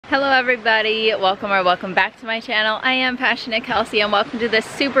Hello everybody, welcome back to my channel. I am Passioknit Kelsie and welcome to this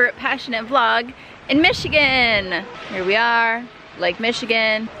super passionate vlog in Michigan. Here we are, Lake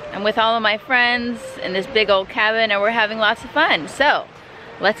Michigan. I'm with all of my friends in this big old cabin and we're having lots of fun. So,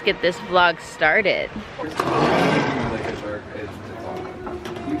 let's get this vlog started.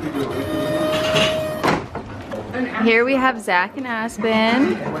 Here we have Zach and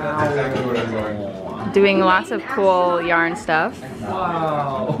Aspen doing lots of cool yarn stuff.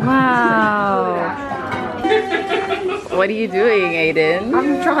 Wow. What are you doing, Aidan?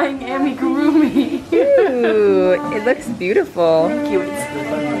 I'm drawing amigurumi. Ooh, it looks beautiful. Thank you.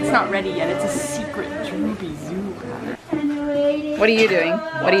 It's not ready yet. It's a secret droopy zoo. What are you doing?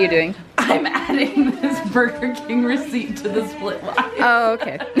 What are you doing? I'm adding this Burger King receipt to the split line. Oh,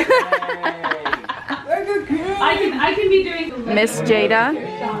 okay. I can be doing Miss Jaida.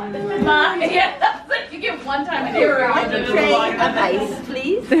 Yeah, that's like you get one time a year. Tray of ice,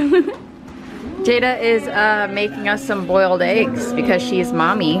 please. Jaida is making us some boiled eggs because she's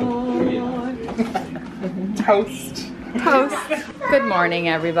mommy. Toast. Toast. Good morning,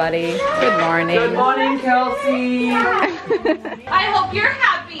 everybody. Good morning. Good morning, Kelsie. I hope you're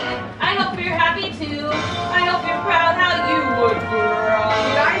happy. I hope you're happy too. I hope you're proud how you would grow.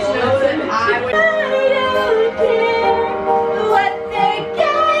 You guys know that I would. What they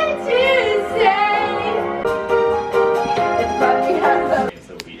got to say.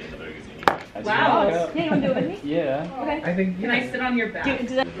 Wow. Hey, you want to do it with me? Yeah. Okay. I think. Can I sit on your back?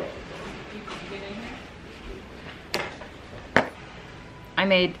 I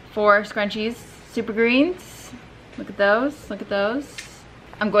made 4 scrunchies, super greens. Look at those, look at those.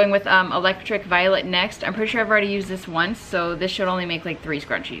 I'm going with electric violet next. I'm pretty sure I've already used this once, so this should only make like 3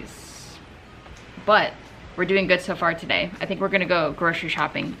 scrunchies. But we're doing good so far today. I think we're gonna go grocery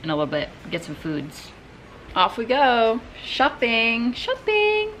shopping in a little bit, get some foods. Off we go, shopping,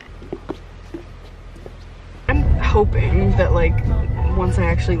 shopping. I'm hoping that like once I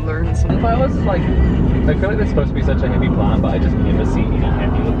actually learn something. If I was like, I feel like that's supposed to be such a heavy plant, but I just never see any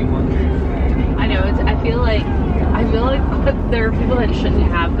heavy looking ones. I know, I feel like there are people that shouldn't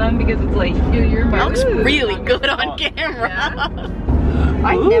have them because it's like your mouth looks really good on camera. Yeah.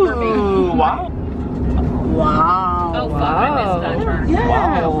 I never made it. Wow. Wow. Oh fuck, I missed that turn.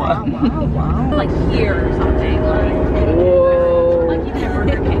 Yeah. Wow. Like here or something. Like, Whoa. like even at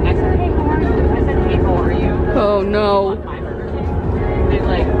Burger King. I said, hey, how are you? I said, hey, how are you? Oh no. On my Burger King. They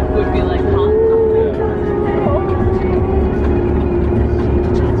like would be like, huh?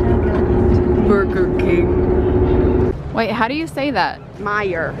 Burger King. Wait, how do you say that?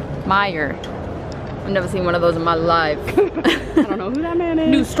 Meyer. Meyer. I've never seen one of those in my life. I don't know who that man is.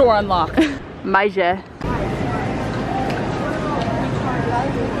 New store unlocked. Maggz.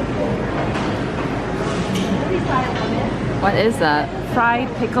 What is that? Fried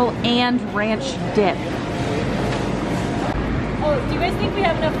pickle and ranch dip. Oh, do you guys think we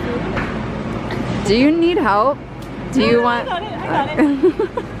have enough food? Do you need help? Do you want? I got it.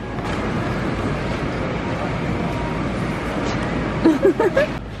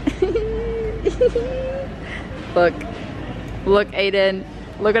 Look, Aidan.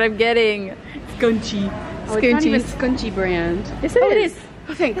 Look what I'm getting. Scunchy. Oh, it's not even Scunchy brand. Yes, it is.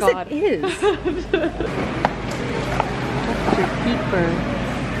 Oh, thank Yes, God. it is.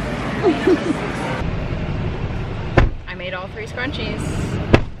 I made all 3 scrunchies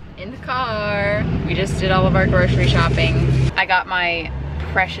in the car. We just did all of our grocery shopping. I got my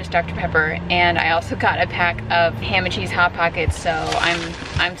precious Dr. Pepper and I also got a pack of ham and cheese Hot Pockets, so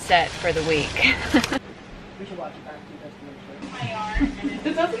I'm set for the week. We should watch it back to just to make sure.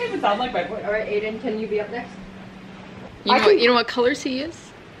 This doesn't even sound like my voice. Alright, Aidan, can you be up next? You know what colors he is?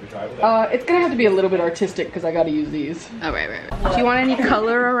 It's gonna have to be a little bit artistic because I gotta use these. Oh, right. Do you want any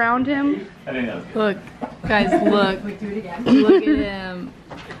color around him? I think that's Look, guys, look. Wait, do it again. Look at him.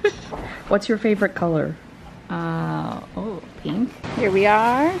 What's your favorite color? Oh, pink. Here we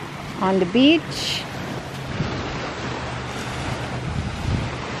are on the beach.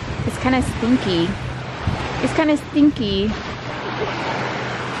 It's kind of stinky. It's kind of stinky.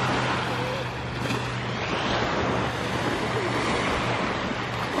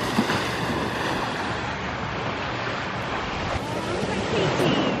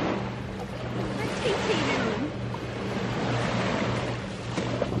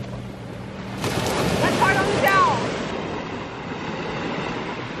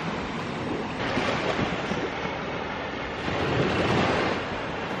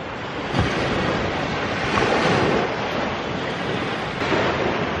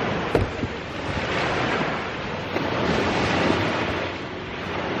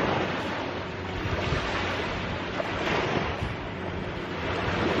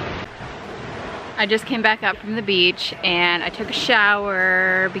 I just came back up from the beach and I took a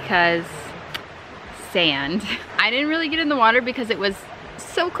shower because sand. I didn't really get in the water because it was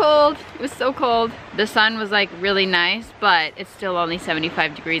so cold. It was so cold. The sun was like really nice, but it's still only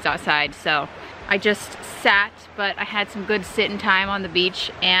 75 degrees outside, so I just sat, but I had some good sitting time on the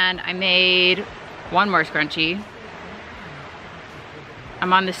beach and I made one more scrunchie.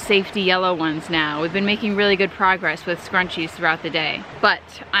 I'm on the safety yellow ones now. We've been making really good progress with scrunchies throughout the day. But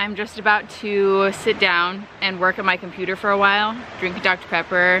I'm just about to sit down and work at my computer for a while, drink a Dr.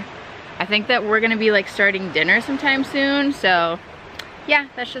 Pepper. I think that we're gonna be like starting dinner sometime soon, so yeah,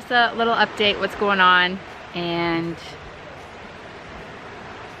 that's just a little update, what's going on, and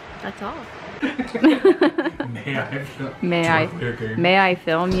that's all. May I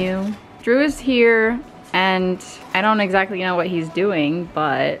film you? Drew is here and I don't exactly know what he's doing,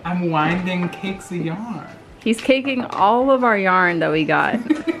 but I'm winding cakes of yarn. He's caking all of our yarn that we got.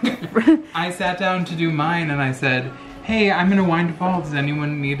 I sat down to do mine and I said, hey, I'm gonna wind a ball, does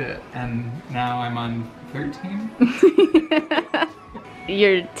anyone need it? And now I'm on 13.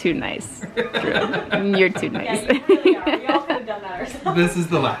 You're too nice, Drew. You're too nice. Yeah, you really are. We all could have done that ourselves. This is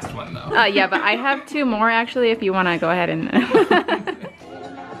the last one though. Yeah, but I have 2 more actually if you wanna go ahead and...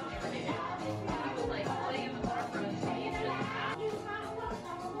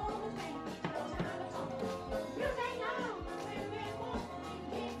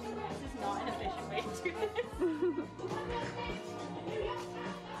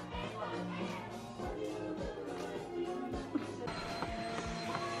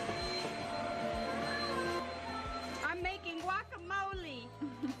 I'm making guacamole.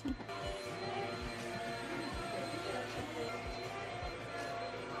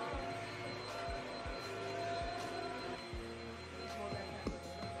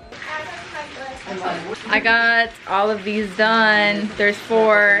 I got all of these done. There's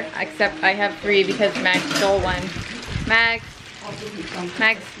 4, except I have 3 because Maggz stole one. Maggz.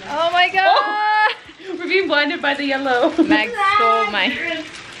 Oh my god! We're being blinded by the yellow. Maggz stole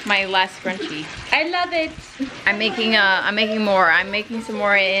my last scrunchie. I love it. I'm making more. I'm making some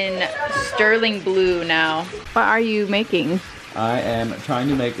more in sterling blue now. What are you making? I am trying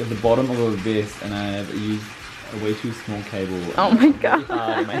to make the bottom of a vest and I have used a way too small cable. Oh my god.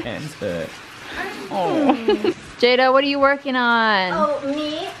 My hands hurt. Oh. Jaida, what are you working on? Oh,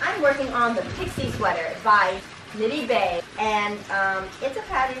 me? I'm working on the pixie sweater by Nitty Bay. And it's a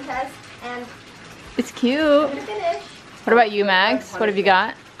pattern test and It's cute. I'm gonna finish. What about you, Maggz? What have you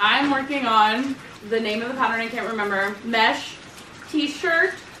got? I'm working on the name of the pattern I can't remember. Mesh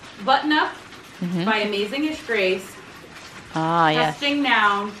t-shirt button up by Amazing-ish Grace. Ah, yes. Testing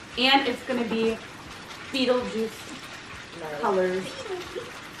now, and it's gonna be Beetlejuice colors.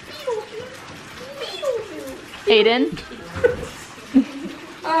 Aidan?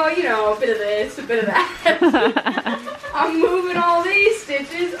 Oh, you know, a bit of this, a bit of that. I'm moving all these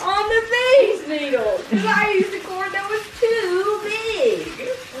stitches on the base needle. Because I used a cord that was too big.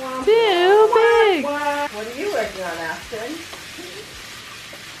 Too big. What are you working on, Aspen?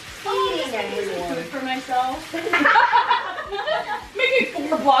 Feeding everyone. Food for myself. Making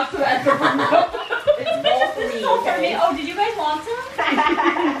 4 blocks of that for myself. It's all for me, okay? Oh, did you guys want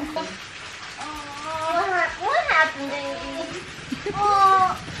some? What happened, baby?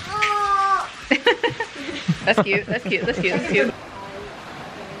 Oh. That's cute, that's cute, that's cute, that's cute.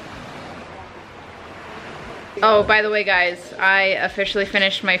 Oh, by the way guys, I officially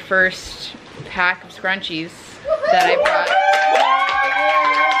finished my first pack of scrunchies that I brought.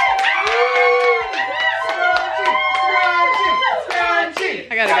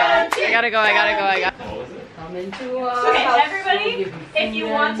 I gotta go. Coming to Okay, everybody, if you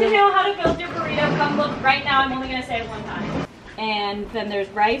want to know how to build your burrito, come look right now. I'm only gonna say it one time. And then there's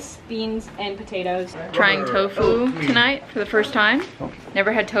rice, beans, and potatoes. Trying tofu tonight for the first time.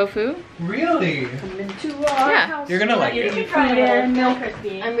 Never had tofu. Really? Yeah. You're gonna like You it. should try it. Milk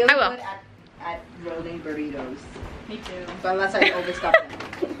crispy. I'm really I will. good at rolling burritos. Me too. But unless I overstuff them.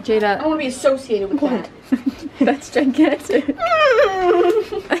 I Jada, don't want to be associated with that. that's gigantic.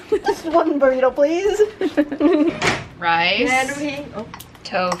 Just one burrito, please. Rice,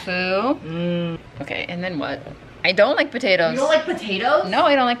 tofu. Okay, and then what? I don't like potatoes. You don't like potatoes? No,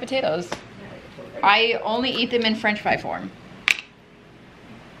 I don't like potatoes. I only eat them in French fry form.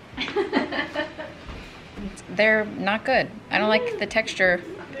 They're not good. I don't like the texture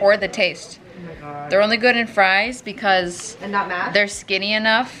or the taste. Oh my god. They're only good in fries because And not mashed? they're skinny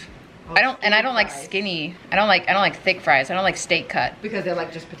enough. I don't like skinny. I don't like thick fries. I don't like steak cut. Because they're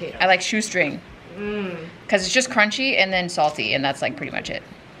like just potatoes. I like shoestring. Cause it's just crunchy and then salty, and that's like pretty much it.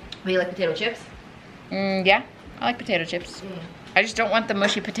 Do you like potato chips? Yeah, I like potato chips. I just don't want the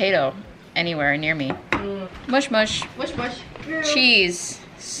mushy potato. anywhere near me. Mush mush. Mush mush. Cheese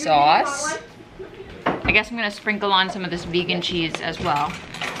sauce. I guess I'm gonna sprinkle on some of this vegan cheese as well.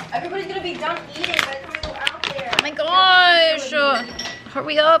 Everybody's gonna be done eating by the time we go out there. Oh my gosh!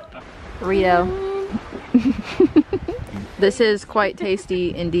 Hurry up. Burrito. This is quite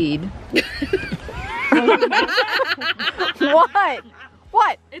tasty indeed. What?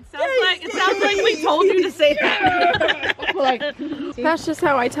 What? It sounds like we told you to say that. That's just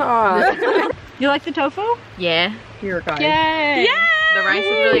how I talk. You like the tofu? Yeah. Here, guys. Yay! The rice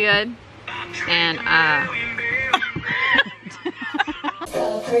is really good. And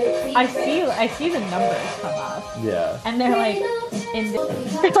I see the numbers come up, Yeah. and they're like in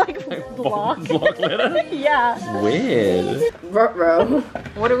block. Block letter? Yeah. Weird. Ruh-roh.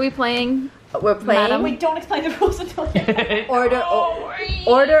 what are we playing? We're playing Wait, don't explain the rules until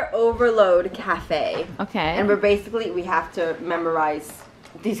Order Overload Cafe. Okay. And we have to memorize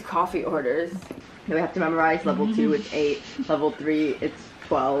these coffee orders. And we have to memorize level 2, it's 8, level 3, it's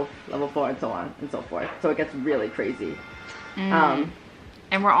 12, level 4, and so on and so forth. So it gets really crazy. And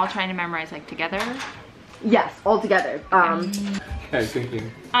we're all trying to memorize like together? Yes, all together. Okay, thinking.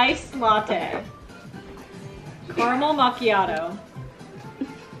 Iced latte, caramel macchiato,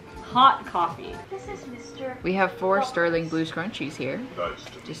 hot coffee. We have 4 Sterling Blue Scrunchies here,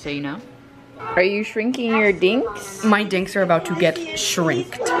 just so you know. Are you shrinking your dinks? My dinks are about to get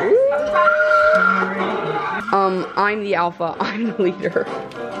shrinked. I'm the alpha. I'm the leader.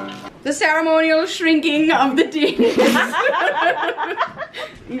 The ceremonial shrinking of the dinks.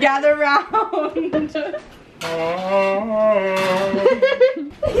 Gather round.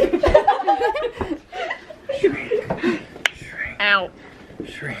 Ow.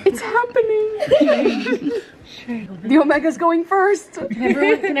 It's happening. The Omega's going first.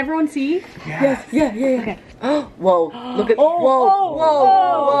 Can everyone see? Yes. Yeah. Okay. Whoa. Look at. Whoa.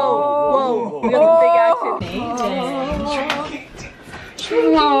 We got the big action.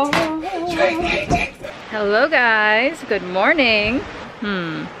 Hello guys, good morning.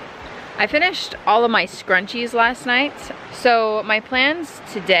 I finished all of my scrunchies last night. So my plans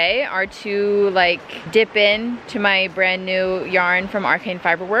today are to like dip in to my brand new yarn from Arcane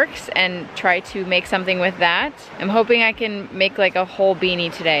Fiberworks and try to make something with that. I'm hoping I can make like a whole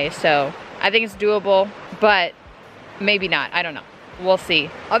beanie today. So I think it's doable, but maybe not, I don't know. We'll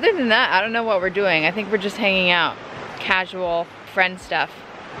see. Other than that, I don't know what we're doing. I think we're just hanging out, casual friend stuff.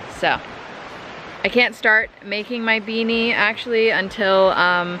 So I can't start making my beanie actually until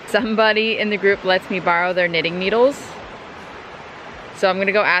somebody in the group lets me borrow their knitting needles. So I'm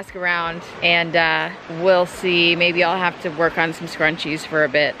gonna go ask around and we'll see. Maybe I'll have to work on some scrunchies for a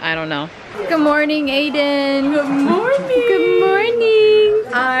bit. I don't know. Good morning, Aidan. Good morning. Good morning.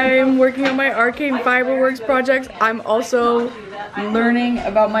 I'm working on my Arcane Fiberworks project. I'm also learning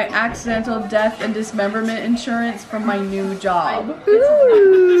about my accidental death and dismemberment insurance from my new job.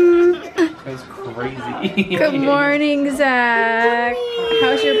 Ooh. That was crazy. Good morning, Zach.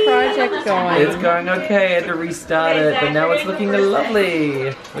 How's your project going? It's going okay. I had to restart it, but now it's looking lovely.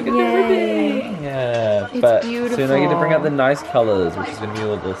 Look at everything. Yeah, It's but beautiful. soon I get to bring out the nice colors, which is gonna be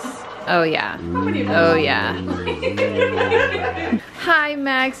all this. Oh yeah. Oh yeah. Hi,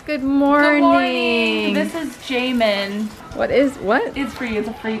 Maggz. Good morning. This is Jamin. What? It's free. It's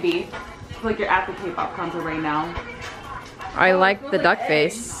a freebie. Like your Apple K-pop concert right now. I like the duck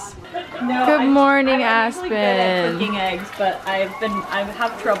face. No, Good morning, I'm really good at Aspen. cooking eggs, but I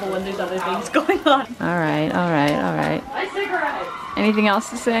have trouble when there's other things going on. All right. My cigarette. Anything else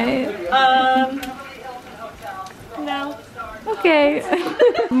to say? No. Okay.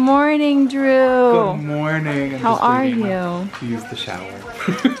 Morning, Drew. Good morning. How are you? To use the shower.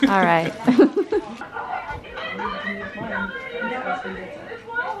 All right. I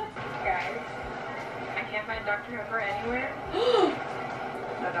can't find Dr. Pepper anywhere.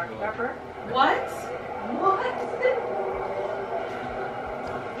 No Dr. Pepper. What?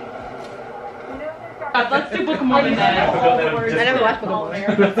 Let's do Book of Mormon then. I never watched Book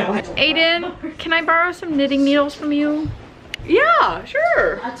of Mormon. Aidan, can I borrow some knitting needles from you? Yeah,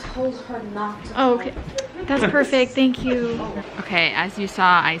 sure. I told her not to. Oh, okay. That's perfect, thank you. Okay, as you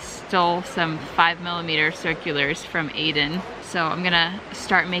saw, I stole some 5mm circulars from Aidan. So I'm gonna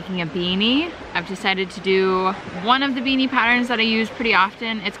start making a beanie. I've decided to do one of the beanie patterns that I use pretty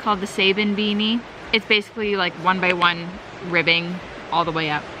often. It's called the Sabin beanie. It's basically like 1x1 ribbing all the way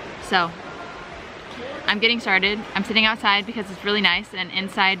up. So I'm getting started. I'm sitting outside because it's really nice, and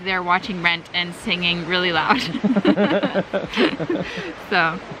inside they're watching Rent and singing really loud.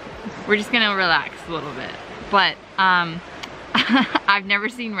 So we're just gonna relax a little bit. But I've never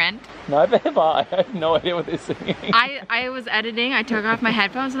seen Rent. Neither have I. I have no idea what they're singing. I was editing, I took off my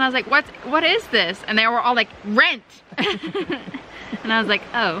headphones and I was like, what is this? And they were all like, Rent! And I was like,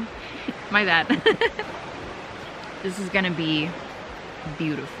 oh, my bad. This is gonna be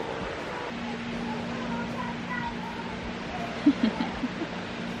beautiful.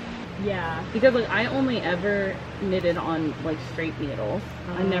 Yeah, because like I only ever knitted on like straight needles.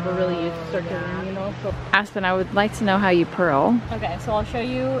 I never really used circular needles. So. Aspen, I would like to know how you purl. Okay, so I'll show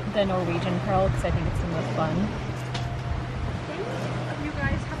you the Norwegian purl because I think it's the most fun. You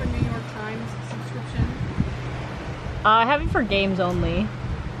guys have a New York Times subscription? I have it for games only.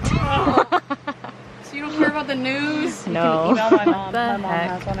 So you don't care about the news? No. Email my mom. The My mom heck?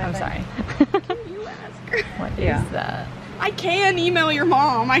 has one. I'm sorry. Can you ask her? What is that? I can email your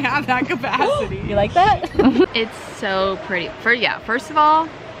mom. I have that capacity. You like that? It's so pretty. First of all,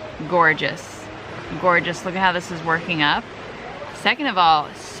 gorgeous. Gorgeous. Look at how this is working up. Second of all,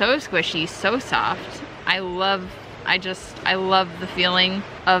 so squishy, so soft. I love the feeling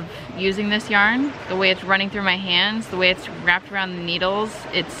of using this yarn. The way it's running through my hands, the way it's wrapped around the needles.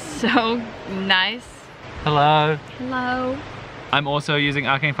 It's so nice. Hello. Hello. I'm also using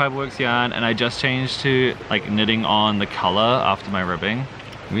Arcane Fiberworks yarn, and I just changed to like knitting on the color after my ribbing.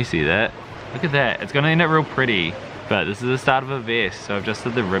 Can we see that? Look at that. It's gonna end up real pretty. But this is the start of a vest, so I've just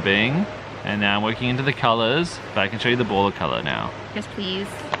did the ribbing, and now I'm working into the colors, but I can show you the border color now. Yes, please.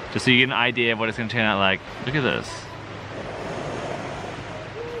 Just so you get an idea of what it's gonna turn out like. Look at this.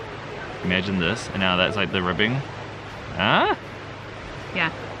 Imagine this, and now that's like the ribbing. Ah? Yeah,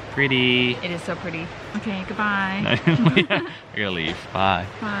 Pretty. it is so pretty. Okay, goodbye. Yeah, I gotta leave. Bye.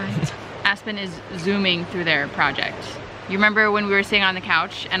 Bye. Aspen is zooming through their project. You remember when we were sitting on the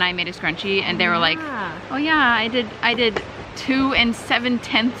couch and I made a scrunchie and they were like, oh yeah, I did 2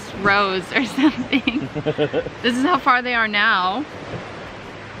 7/10 rows or something. This is how far they are now.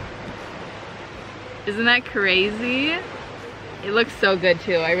 Isn't that crazy? It looks so good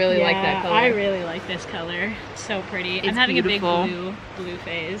too. I really like that color. I really like this color. It's so pretty. It's I'm having beautiful. a big blue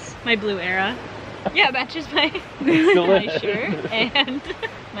phase. My blue era. Yeah, it matches my my shirt and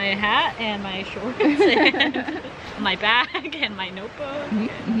my hat and my shorts and my bag and my notebook.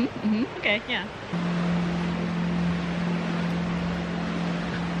 Okay, yeah.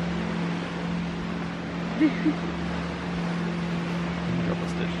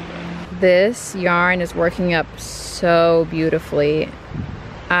 This yarn is working up so beautifully.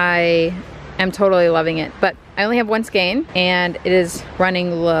 I am totally loving it, but I only have one skein and it is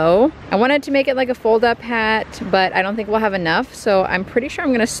running low. I wanted to make it like a fold-up hat, but I don't think we'll have enough, so I'm pretty sure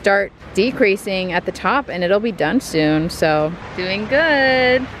I'm gonna start decreasing at the top and it'll be done soon. So doing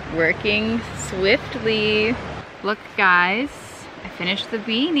good, working swiftly. Look guys, I finished the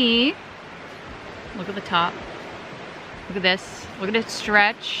beanie. Look at the top. Look at this, look at it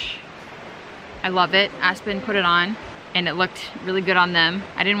stretch. I love it. Aspen put it on and it looked really good on them.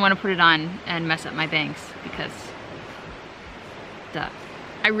 I didn't want to put it on and mess up my bangs because duh.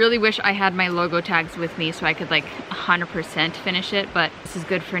 I really wish I had my logo tags with me so I could like 100% finish it, but this is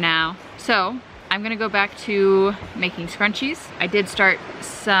good for now. So I'm gonna go back to making scrunchies. I did start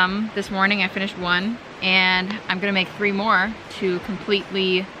some this morning. I finished one and I'm gonna make 3 more to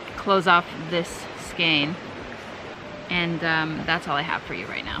completely close off this skein. And that's all I have for you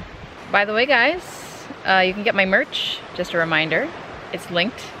right now. By the way guys, you can get my merch, just a reminder. It's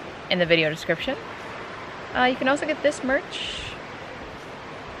linked in the video description. You can also get this merch.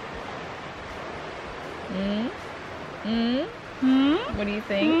 What do you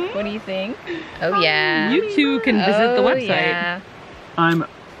think? What do you think? Oh yeah. You too can visit the website. Yeah. I'm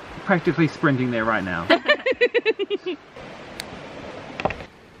practically sprinting there right now.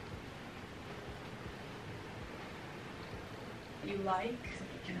 You like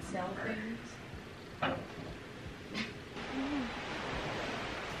and sell things?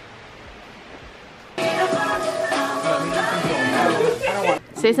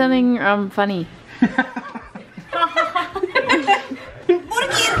 Say something funny. You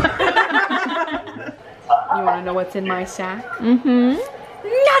want to know what's in my sack? Mm-hmm.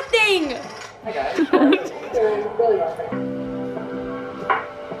 Nothing!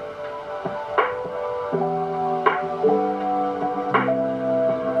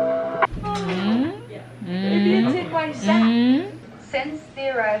 Maybe it's in my sack. Since the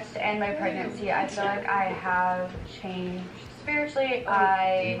arrest and my pregnancy, I feel like I have changed. Spiritually,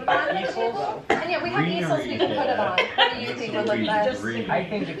 and yeah, we have easels we can put it on. What do you think would look best? I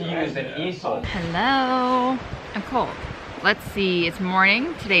think if you used an easel. Hello. I'm cold. Let's see, it's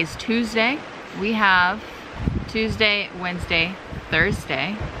morning. Today's Tuesday. We have Tuesday, Wednesday,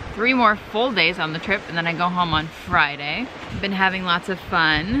 Thursday. 3 more full days on the trip, and then I go home on Friday. Been having lots of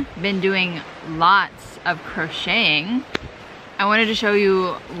fun. Been doing lots of crocheting. I wanted to show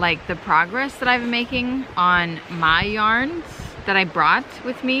you like the progress that I've been making on my yarns that I brought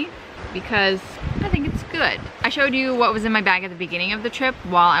with me, because I think it's good. I showed you what was in my bag at the beginning of the trip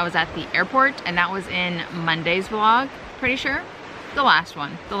while I was at the airport, and that was in Monday's vlog, pretty sure. The last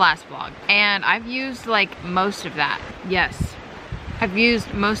one, the last vlog. And I've used like most of that. Yes, I've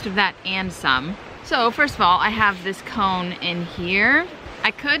used most of that and some. So first of all, I have this cone in here.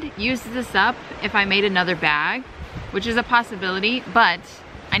 I could use this up if I made another bag, which is a possibility, but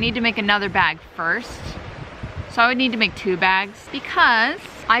I need to make another bag first. So I would need to make 2 bags, because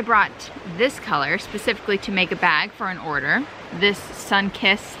I brought this color specifically to make a bag for an order. This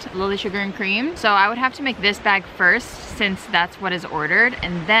sun-kissed Lily Sugar and Cream. So I would have to make this bag first, since that's what is ordered,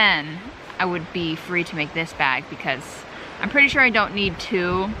 and then I would be free to make this bag, because I'm pretty sure I don't need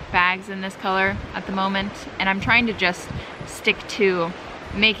 2 bags in this color at the moment, and I'm trying to just stick to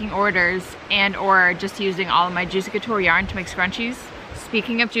making orders and or just using all of my Juicy Couture yarn to make scrunchies.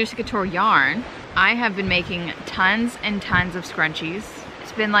 Speaking of Juicy Couture yarn, I have been making tons and tons of scrunchies.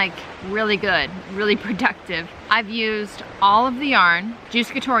 It's been like really good, really productive. I've used all of the yarn,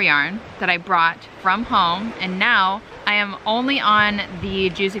 Juicy Couture yarn, that I brought from home, and now I am only on the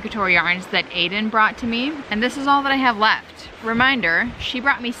Juicy Couture yarns that Aidan brought to me, and this is all that I have left. Reminder, she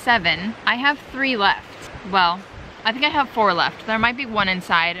brought me 7. I have 3 left. Well, I think I have 4 left. There might be 1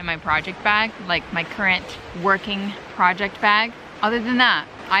 inside in my project bag, like my current working project bag. Other than that,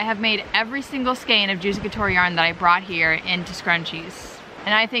 I have made every single skein of Juicy Couture yarn that I brought here into scrunchies.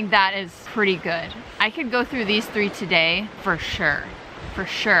 And I think that is pretty good. I could go through these 3 today for sure. For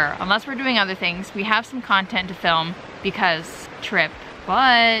sure. Unless we're doing other things. We have some content to film because trip.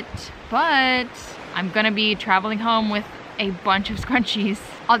 But I'm gonna be traveling home with a bunch of scrunchies.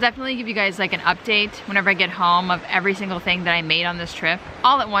 I'll definitely give you guys like an update whenever I get home of every single thing that I made on this trip,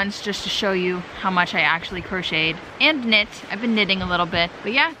 all at once, just to show you how much I actually crocheted and knit. I've been knitting a little bit,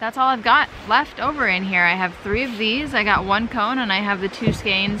 but yeah, that's all I've got left over in here. I have 3 of these, I got 1 cone, and I have the 2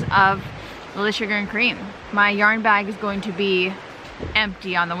 skeins of Lily Sugar and Cream. My yarn bag is going to be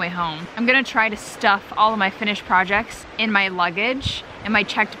empty on the way home. I'm gonna try to stuff all of my finished projects in my luggage, in my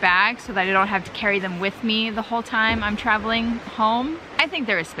checked bag, so that I don't have to carry them with me the whole time I'm traveling home. I think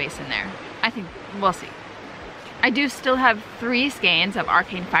there is space in there. I think, we'll see. I do still have 3 skeins of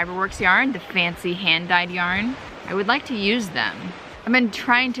Arcane Fiberworks yarn, the fancy hand-dyed yarn. I would like to use them. I've been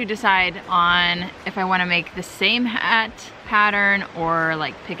trying to decide on if I want to make the same hat pattern or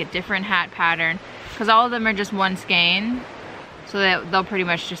like pick a different hat pattern, because all of them are just 1 skein, so they'll pretty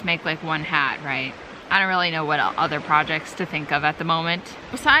much just make like 1 hat, right? I don't really know what other projects to think of at the moment.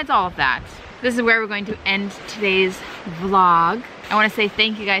 Besides all of that, this is where we're going to end today's vlog. I want to say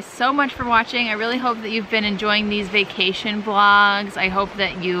thank you guys so much for watching. I really hope that you've been enjoying these vacation vlogs. I hope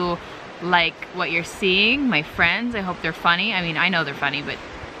that you like what you're seeing, my friends. I hope they're funny. I mean, I know they're funny, but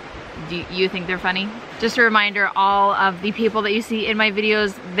do you think they're funny? Just a reminder, all of the people that you see in my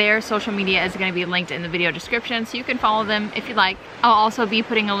videos, their social media is going to be linked in the video description, so you can follow them if you like. I'll also be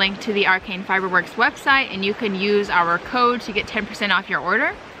putting a link to the Arcane Fiberworks website, and you can use our code to get 10% off your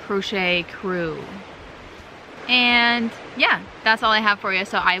order, Crochet Crew. And yeah, that's all I have for you,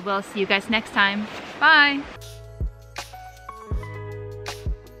 so I will see you guys next time. Bye!